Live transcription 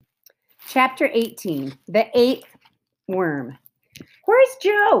Chapter 18, The Eighth Worm. "Where's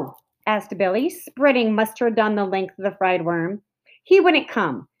Joe?" asked Billy, spreading mustard down the length of the fried worm. "He wouldn't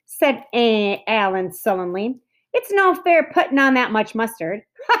come," said Alan sullenly. "It's no fair putting on that much mustard."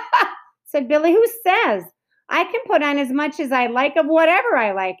 "Ha ha!" said Billy. "Who says? I can put on as much as I like of whatever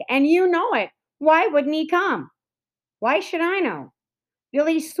I like, and you know it. Why wouldn't he come?" "Why should I know?"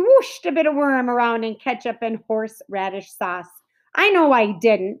 Billy swooshed a bit of worm around in ketchup and horseradish sauce. "I know I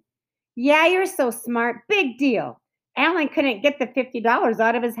didn't." "Yeah, you're so smart. Big deal." Alan couldn't get the $50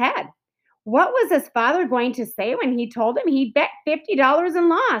 out of his head. What was his father going to say when he told him he'd bet $50 and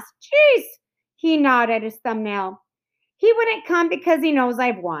lost? "Jeez," he gnawed at his thumbnail. "He wouldn't come because he knows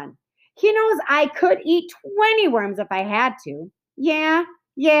I've won. He knows I could eat 20 worms if I had to." Yeah.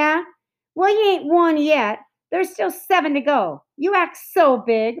 Well, you ain't won yet. There's still 7 to go. You act so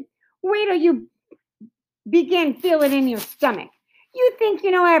big. Wait till you begin feel it in your stomach. You think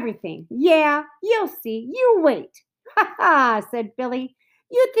you know everything. Yeah, you'll see. You wait. "Ha ha," said Billy.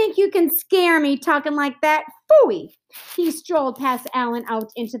 "You think you can scare me talking like that? Phooey." He strolled past Alan out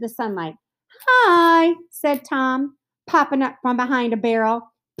into the sunlight. "Hi," said Tom, popping up from behind a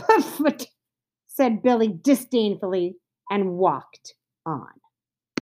barrel. "Puff," said Billy disdainfully, and walked on.